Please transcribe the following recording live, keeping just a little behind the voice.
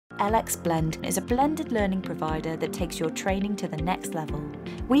LXBlend is a blended learning provider that takes your training to the next level.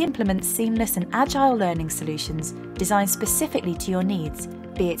 We implement seamless and agile learning solutions designed specifically to your needs,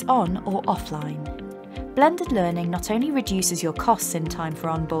 be it on or offline. Blended learning not only reduces your costs in time for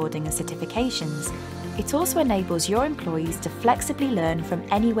onboarding and certifications, it also enables your employees to flexibly learn from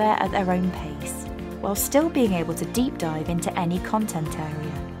anywhere at their own pace, while still being able to deep dive into any content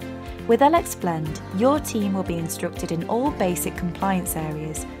area. With LXBlend, your team will be instructed in all basic compliance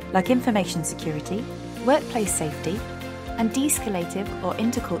areas like information security, workplace safety, and de-escalative or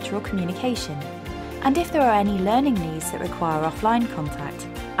intercultural communication. And if there are any learning needs that require offline contact,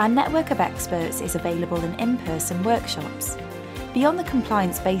 our network of experts is available in-person workshops. Beyond the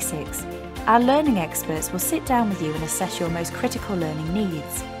compliance basics, our learning experts will sit down with you and assess your most critical learning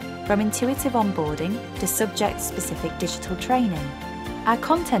needs, from intuitive onboarding to subject-specific digital training. Our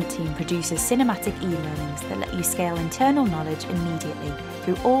content team produces cinematic e-learnings that let you scale internal knowledge immediately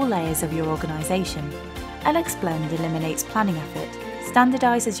through all layers of your organisation. LXBlend eliminates planning effort,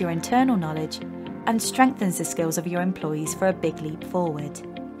 standardises your internal knowledge, and strengthens the skills of your employees for a big leap forward.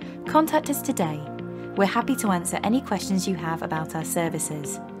 Contact us today. We're happy to answer any questions you have about our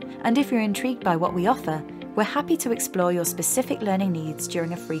services. And if you're intrigued by what we offer, we're happy to explore your specific learning needs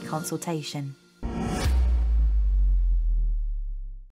during a free consultation.